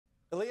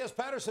Elias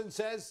Pettersson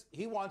says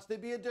he wants to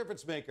be a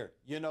difference maker.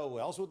 You know who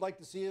else would like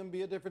to see him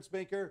be a difference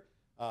maker?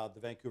 The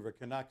Vancouver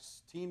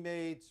Canucks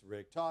teammates,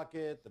 Rick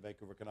Tocchet, the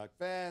Vancouver Canucks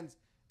fans,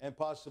 and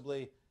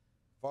possibly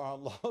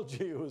Farhan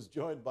Lalji, who is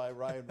joined by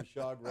Ryan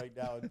Rishaug right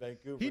now in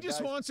Vancouver. He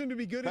just wants him to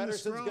be good in the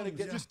scrum.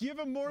 Just give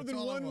him more than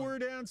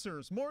one-word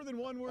answers. More than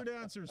one-word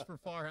answers for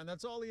Farhan.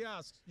 That's all he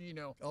asks,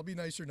 Gino. I'll be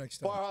nicer next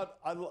time.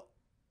 Farhan,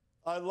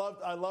 I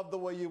love the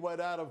way you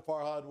went at him,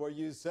 Farhan, where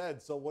you said,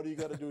 so what are you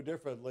going to do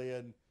differently?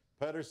 And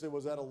Pettersson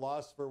was at a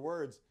loss for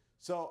words.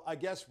 So I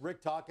guess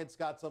Rick Tocchet's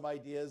got some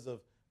ideas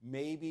of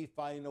maybe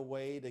finding a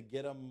way to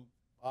get him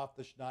off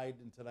the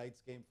schneid in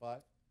tonight's Game 5?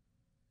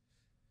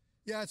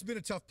 Yeah, it's been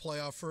a tough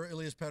playoff for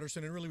Elias Pettersson,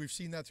 and really we've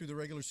seen that through the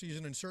regular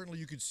season, and certainly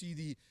you could see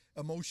the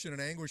emotion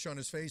and anguish on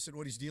his face at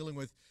what he's dealing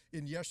with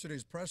in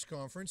yesterday's press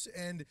conference.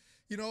 And,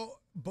 you know,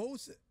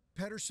 both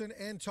Pettersson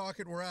and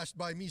Tocchet were asked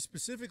by me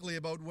specifically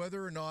about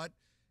whether or not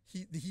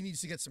he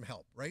needs to get some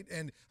help, right?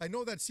 And I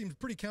know that seems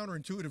pretty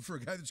counterintuitive for a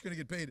guy that's going to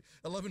get paid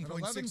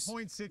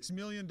 $11.6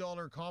 million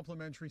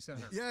complimentary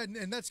center. Yeah,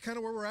 and that's kind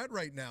of where we're at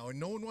right now, and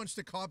no one wants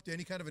to cop to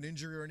any kind of an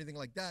injury or anything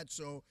like that.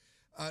 So,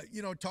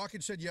 you know,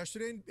 Tocchet said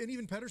yesterday, and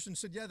even Pettersson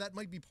said, yeah, that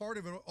might be part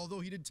of it,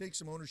 although he did take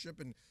some ownership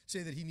and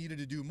say that he needed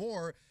to do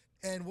more.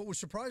 And what was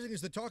surprising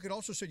is that Tocchet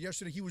also said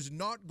yesterday he was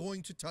not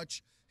going to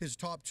touch his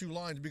top two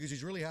lines because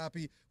he's really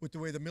happy with the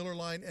way the Miller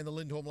line and the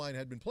Lindholm line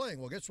had been playing.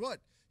 Well, guess what?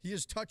 He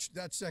has touched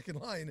that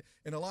second line,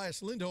 and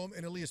Elias Lindholm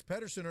and Elias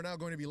Pettersson are now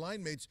going to be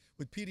line mates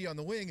with Petey on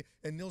the wing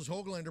and Nils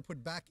Höglander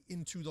put back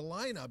into the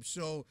lineup.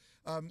 So,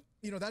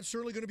 you know, that's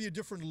certainly going to be a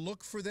different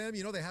look for them.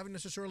 You know, they haven't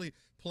necessarily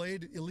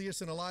played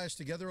Elias and Elias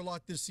together a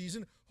lot this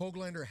season.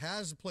 Höglander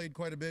has played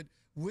quite a bit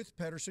with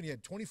Pettersson. He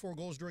had 24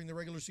 goals during the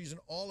regular season,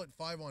 all at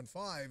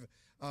 5-on-5,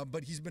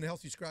 but he's been a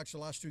healthy scratch the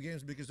last two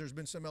games because there's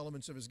been some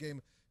elements of his game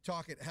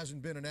Tocchet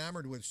hasn't been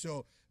enamored with.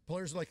 So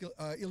players like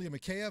Ilya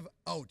Mikheyev,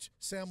 out.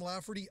 Sam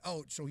Lafferty,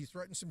 out. So he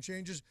threatened some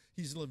changes.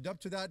 He's lived up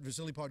to that.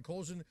 Vasily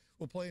Podkolzin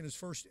will play in his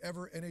first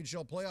ever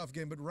NHL playoff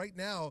game. But right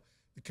now,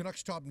 the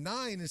Canucks' top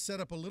 9 is set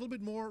up a little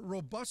bit more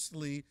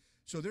robustly,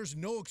 so there's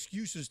no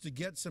excuses to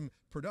get some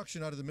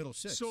production out of the middle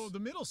six. So the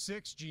middle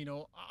six,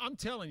 Gino, I'm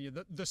telling you,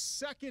 the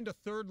second a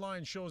third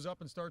line shows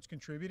up and starts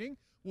contributing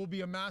will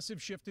be a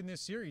massive shift in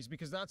this series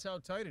because that's how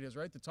tight it is,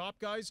 right? The top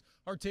guys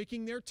are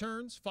taking their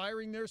turns,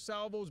 firing their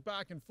salvos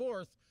back and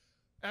forth.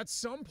 At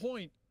some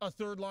point, a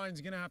third line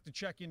is going to have to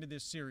check into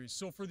this series.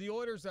 So for the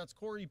Oilers, that's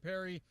Corey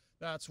Perry,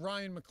 that's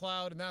Ryan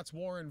McLeod, and that's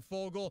Warren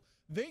Foegele.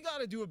 They got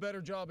to do a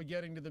better job of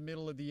getting to the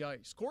middle of the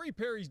ice. Corey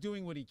Perry's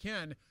doing what he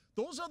can.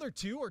 Those other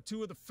two are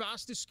two of the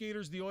fastest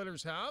skaters the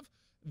Oilers have.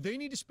 They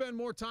need to spend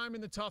more time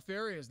in the tough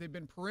areas. They've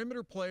been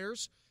perimeter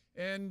players,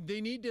 and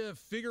they need to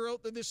figure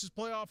out that this is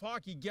playoff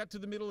hockey, get to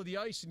the middle of the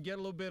ice and get a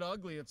little bit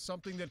ugly. It's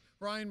something that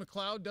Ryan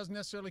McLeod doesn't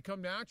necessarily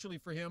come naturally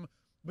for him,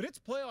 but it's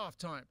playoff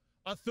time.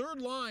 A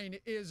third line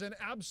is an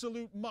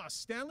absolute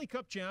must. Stanley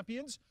Cup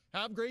champions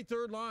have great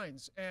third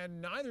lines,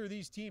 and neither of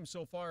these teams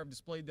so far have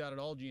displayed that at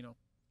all, Gino.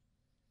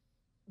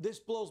 This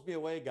blows me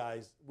away,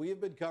 guys. We have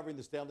been covering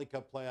the Stanley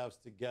Cup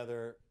playoffs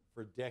together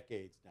for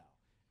decades now.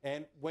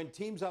 And when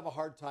teams have a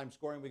hard time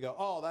scoring, we go,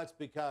 oh, that's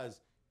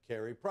because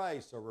Carey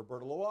Price or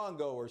Roberto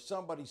Luongo or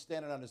somebody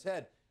standing on his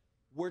head.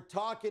 We're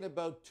talking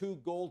about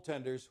two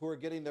goaltenders who are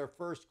getting their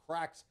first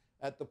cracks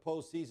at the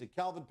postseason.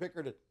 Calvin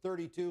Pickard at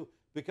 32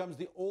 becomes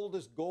the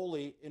oldest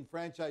goalie in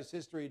franchise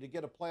history to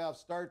get a playoff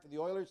start for the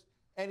Oilers,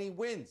 and he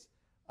wins.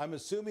 I'm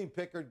assuming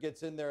Pickard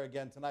gets in there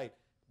again tonight.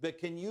 But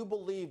can you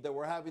believe that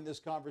we're having this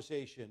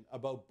conversation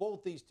about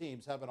both these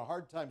teams having a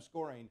hard time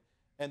scoring,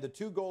 and the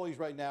two goalies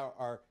right now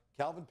are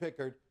Calvin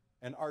Pickard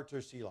and Artur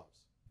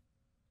Silovs?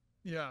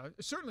 Yeah,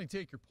 certainly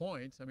take your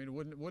point. I mean,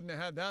 wouldn't have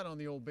had that on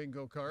the old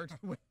bingo card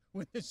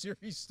when the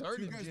series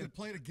started. Two guys that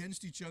played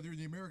against each other in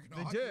the American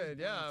Hockey. They did,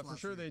 yeah, for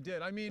sure they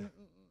did. I mean,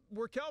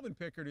 where Calvin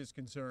Pickard is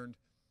concerned,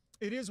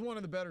 it is one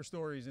of the better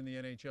stories in the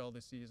NHL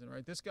this season,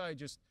 right? This guy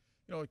just,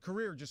 you know, a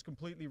career just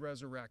completely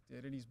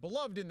resurrected, and he's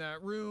beloved in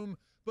that room.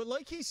 But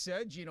like he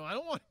said, you know, I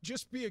don't want to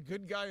just be a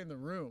good guy in the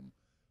room.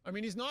 I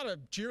mean, he's not a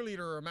cheerleader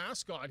or a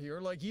mascot here.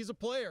 Like, he's a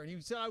player, and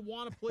he said, I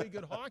want to play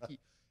good hockey.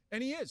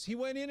 And he is. He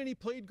went in and he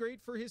played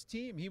great for his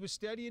team. He was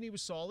steady and he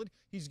was solid.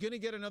 He's going to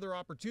get another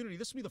opportunity.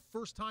 This will be the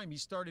first time he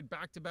started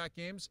back-to-back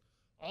games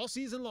all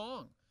season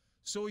long.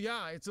 So,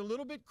 yeah, it's a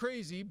little bit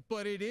crazy,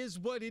 but it is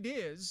what it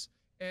is.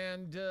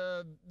 And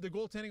the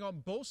goaltending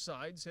on both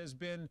sides has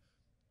been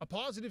a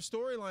positive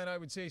storyline, I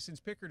would say, since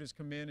Pickard has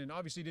come in, and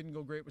obviously didn't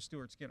go great with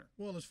Stuart Skinner.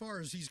 Well, as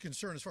far as he's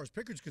concerned, as far as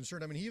Pickard's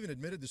concerned, I mean, he even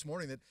admitted this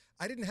morning that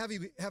I didn't have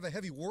a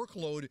heavy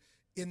workload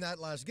in that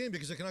last game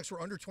because the Canucks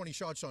were under 20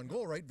 shots on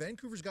goal, right?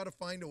 Vancouver's got to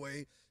find a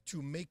way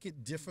to make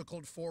it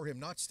difficult for him,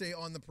 not stay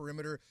on the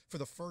perimeter for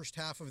the first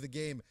half of the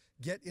game,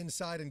 get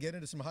inside and get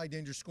into some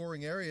high-danger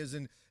scoring areas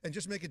and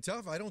just make it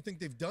tough. I don't think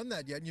they've done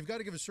that yet, and you've got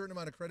to give a certain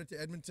amount of credit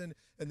to Edmonton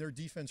and their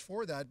defense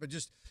for that. But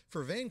just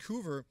for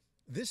Vancouver,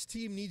 this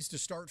team needs to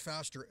start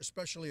faster,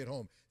 especially at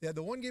home. They had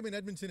the one game in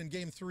Edmonton in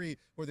Game 3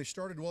 where they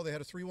started well. They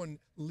had a 3-1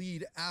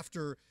 lead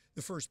after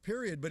the first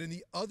period, but in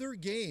the other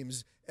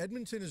games,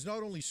 Edmonton has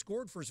not only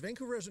scored first,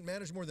 Vancouver hasn't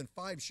managed more than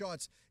 5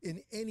 shots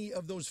in any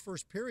of those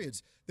first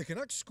periods. The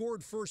Canucks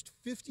scored first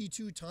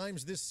 52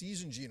 times this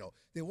season, Gino.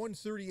 They won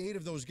 38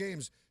 of those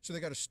games, so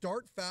they got to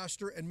start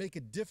faster and make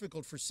it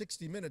difficult for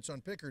 60 minutes on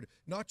Pickard,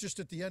 not just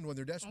at the end when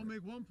they're desperate. I'll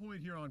make one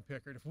point here on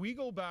Pickard. If we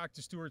go back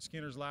to Stuart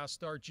Skinner's last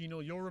start, Gino,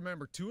 you'll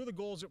remember 2 of the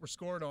goals that were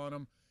scored on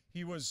him,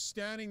 he was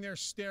standing there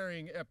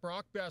staring at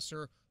Brock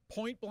Boeser,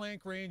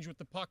 point-blank range with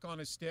the puck on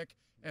his stick,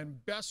 and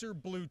Boeser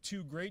blew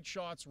 2 great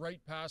shots right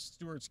past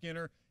Stuart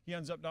Skinner. He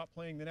ends up not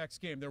playing the next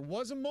game. There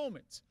was a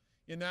moment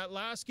in that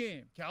last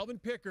game, Calvin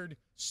Pickard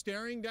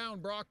staring down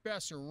Brock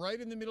Boeser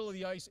right in the middle of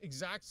the ice,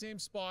 exact same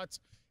spots,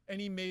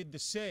 and he made the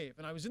save.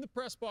 And I was in the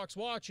press box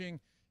watching,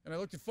 and I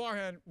looked at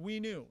Farhan. We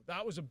knew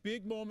that was a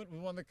big moment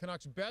with one of the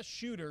Canucks' best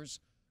shooters.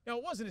 Now,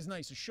 it wasn't as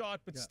nice a shot,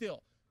 but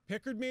still,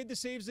 Pickard made the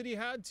saves that he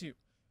had to.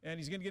 And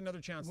he's going to get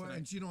another chance tonight.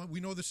 And you know, we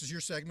know this is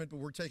your segment, but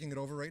we're taking it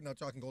over right now,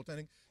 talking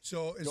goaltending.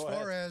 So as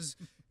far as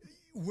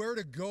where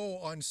to go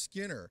on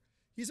Skinner,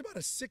 he's about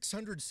a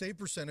 600 save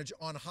percentage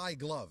on high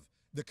glove.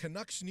 The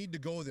Canucks need to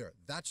go there.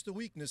 That's the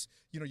weakness.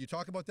 You know, you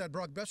talk about that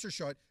Brock Boeser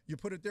shot, you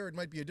put it there, it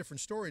might be a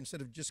different story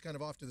instead of just kind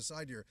of off to the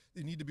side here.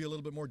 They need to be a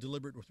little bit more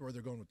deliberate with where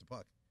they're going with the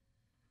puck.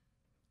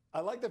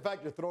 I like the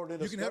fact you're throwing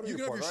in a scouting report. You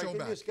can have your show back.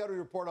 Give me a scouting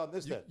report on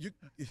this then.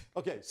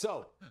 Okay,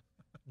 so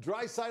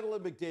Draisaitl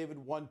and McDavid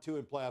 1-2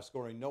 in playoff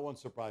scoring. No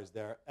one's surprised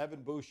there.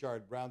 Evan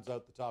Bouchard rounds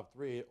out the top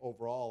 3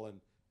 overall, and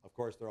of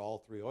course they're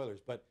all 3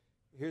 Oilers. But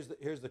here's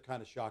the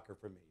kind of shocker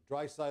for me.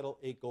 Draisaitl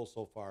 8 goals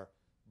so far.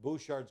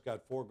 Bouchard's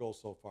got 4 goals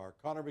so far.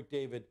 Connor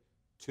McDavid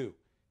 2.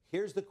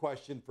 Here's the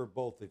question for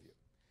both of you: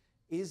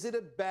 is it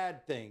a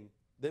bad thing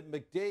that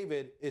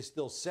McDavid is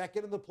still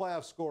second in the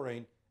playoff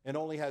scoring and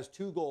only has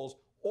 2 goals,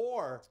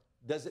 or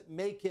does it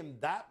make him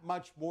that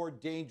much more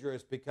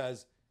dangerous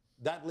because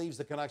that leaves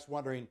the Canucks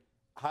wondering,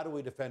 how do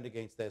we defend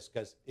against this?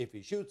 Because if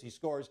he shoots, he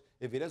scores.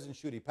 If he doesn't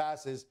shoot, he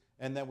passes,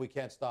 and then we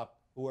can't stop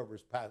whoever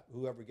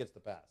gets the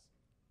pass.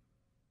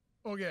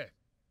 Okay,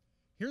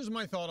 here's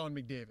my thought on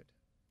McDavid.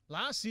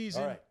 Last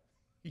season,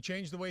 he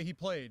changed the way he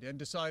played and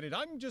decided,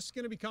 I'm just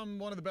going to become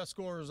one of the best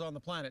scorers on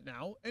the planet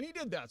now. And he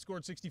did that,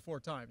 scored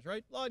 64 times,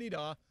 right?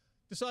 La-di-da,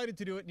 decided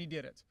to do it, and he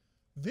did it.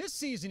 This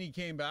season, he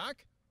came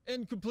back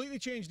and completely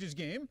changed his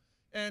game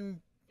and,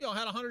 you know,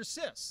 had 100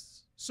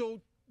 assists.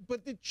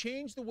 But it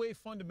changed the way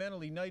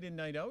fundamentally, night in,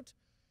 night out,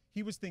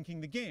 he was thinking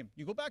the game.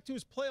 You go back to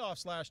his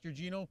playoffs last year,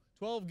 Gino,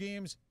 12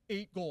 games,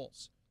 8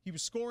 goals. He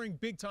was scoring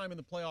big time in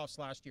the playoffs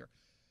last year.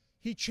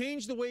 He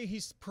changed the way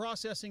he's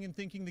processing and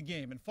thinking the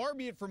game. And far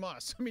be it from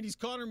us. I mean, he's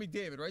Connor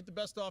McDavid, right? The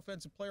best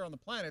offensive player on the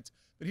planet.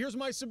 But here's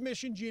my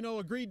submission, Gino.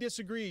 Agree,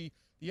 disagree.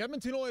 The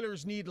Edmonton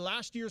Oilers need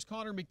last year's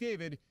Connor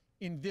McDavid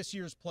in this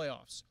year's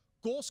playoffs.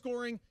 Goal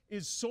scoring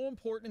is so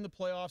important in the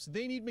playoffs.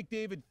 They need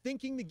McDavid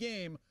thinking the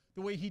game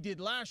the way he did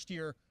last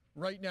year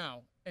right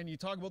now. And you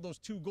talk about those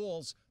 2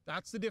 goals,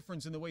 that's the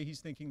difference in the way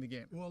he's thinking the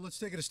game. Well, let's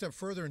take it a step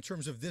further in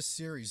terms of this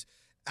series.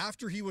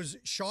 After he was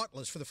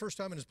shotless for the first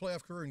time in his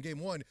playoff career in Game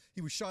 1,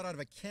 he was shot out of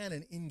a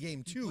cannon in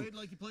Game 2. He played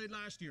like he played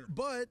last year.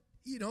 But,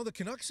 you know, the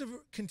Canucks have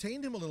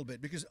contained him a little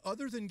bit because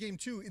other than Game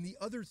 2, in the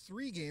other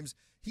 3 games,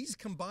 he's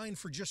combined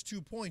for just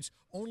 2 points,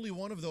 only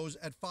one of those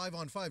at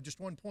 5-on-5, just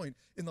 1 point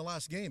in the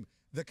last game.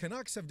 The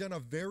Canucks have done a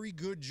very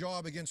good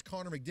job against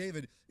Connor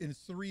McDavid in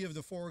 3 of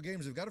the 4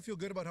 games. They've got to feel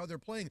good about how they're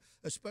playing,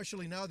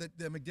 especially now that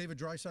the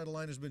McDavid-Draisaitl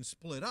line has been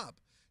split up.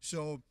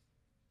 So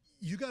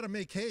you got to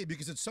make hay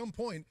because at some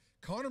point,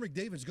 Connor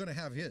McDavid's going to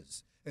have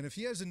his. And if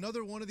he has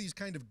another one of these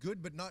kind of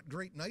good but not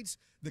great nights,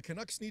 the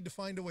Canucks need to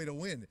find a way to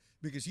win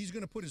because he's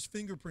going to put his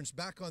fingerprints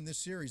back on this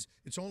series.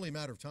 It's only a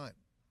matter of time.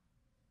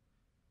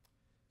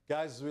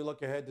 Guys, as we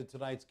look ahead to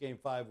tonight's Game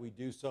 5, we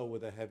do so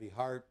with a heavy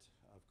heart.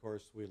 Of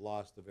course, we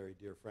lost a very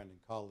dear friend and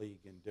colleague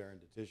in Darren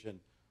Dutchyshen.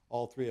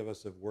 All 3 of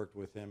us have worked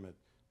with him at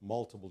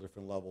multiple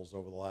different levels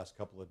over the last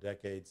couple of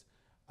decades.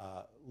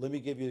 Let me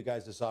give you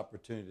guys this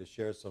opportunity to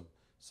share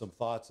some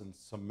thoughts and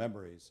some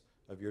memories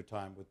of your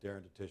time with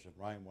Darren Dutchyshen.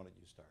 Ryan, why don't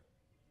you start?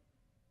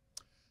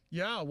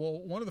 Yeah, well,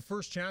 one of the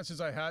first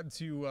chances I had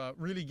to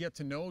really get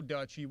to know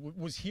Dutchy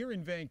was here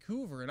in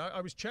Vancouver. And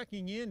I was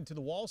checking in to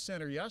the Wall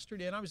Center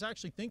yesterday, and I was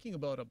actually thinking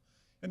about him.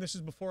 And this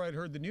is before I'd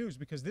heard the news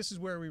because this is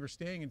where we were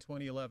staying in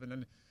 2011.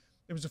 And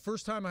it was the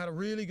first time I had a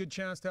really good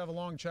chance to have a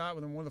long chat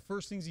with him. One of the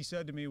first things he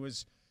said to me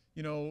was,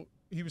 you know,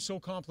 he was so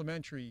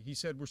complimentary. He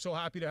said, we're so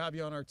happy to have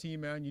you on our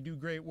team, man. You do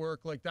great work.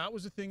 Like, that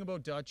was the thing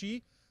about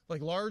Dutchy,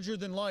 like larger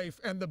than life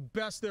and the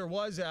best there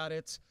was at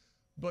it.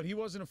 But he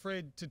wasn't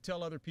afraid to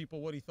tell other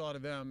people what he thought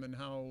of them and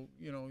how,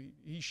 you know,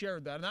 he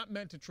shared that. And that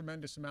meant a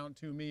tremendous amount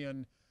to me.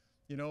 And,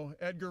 you know,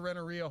 Edgar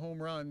Renneria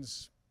home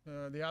runs,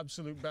 the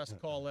absolute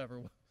best call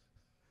ever.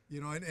 You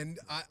know, and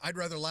I'd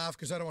rather laugh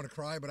because I don't want to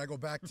cry, but I go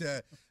back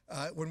to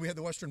when we had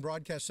the Western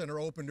Broadcast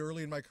Center opened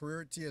early in my career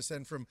at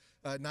TSN from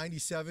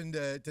 97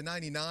 to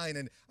 99,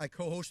 and I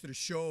co-hosted a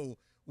show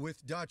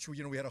with Dutch.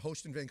 You know, we had a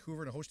host in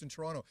Vancouver and a host in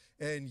Toronto,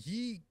 and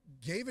he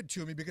gave it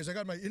to me because I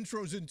got my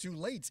intros in too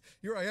late.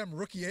 Here I am,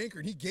 rookie anchor,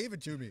 and he gave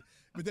it to me.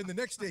 But then the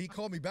next day he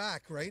called me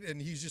back, right?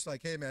 And he's just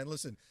like, hey, man,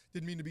 listen,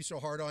 didn't mean to be so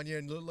hard on you.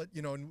 And,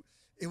 you know, and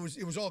it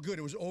was all good.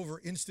 It was over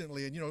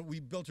instantly. And, you know,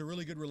 we built a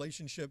really good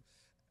relationship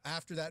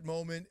after that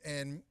moment.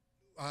 And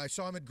I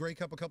saw him at Grey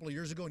Cup a couple of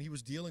years ago, and he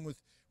was dealing with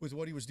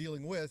what he was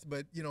dealing with.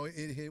 But, you know,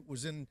 it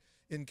was in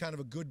kind of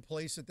a good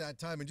place at that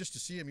time. And just to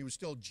see him, he was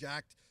still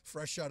jacked,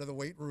 fresh out of the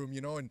weight room,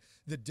 you know. And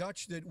the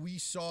Dutch that we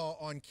saw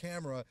on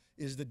camera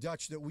is the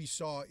Dutch that we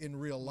saw in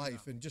real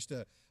life. Yeah. And just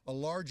a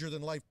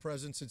larger-than-life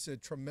presence. It's a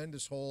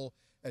tremendous hole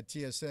at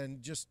TSN.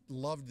 Just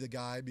loved the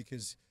guy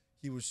because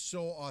he was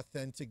so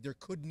authentic. There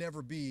could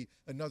never be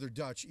another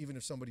Dutch, even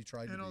if somebody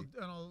tried to be.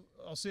 And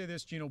I'll say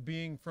this, Gino,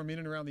 being from in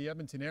and around the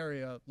Edmonton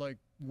area, like,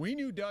 we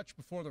knew Dutch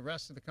before the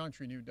rest of the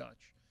country knew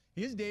Dutch.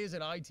 His days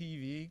at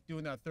ITV,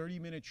 doing that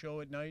 30-minute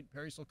show at night,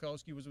 Perry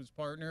Solkowski was his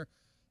partner,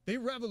 they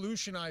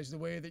revolutionized the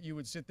way that you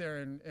would sit there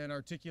and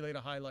articulate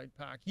a highlight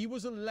pack. He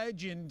was a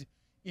legend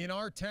in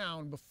our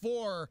town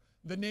before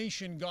the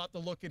nation got the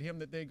look at him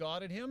that they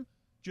got at him.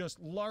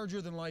 Just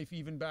larger than life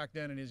even back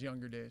then in his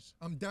younger days.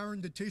 I'm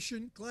Darren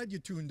Dutchyshen. Glad you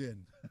tuned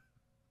in.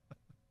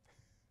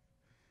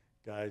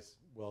 Guys,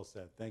 well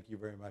said. Thank you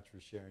very much for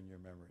sharing your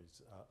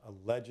memories. A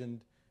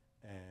legend,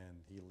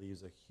 and he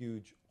leaves a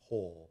huge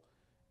hole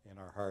in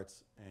our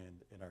hearts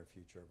and in our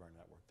future of our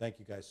network. Thank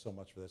you guys so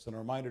much for this. And a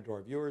reminder to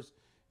our viewers,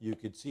 you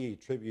could see a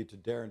tribute to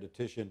Darren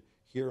Dutchyshen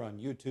here on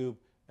YouTube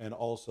and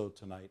also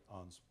tonight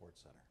on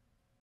SportsCenter.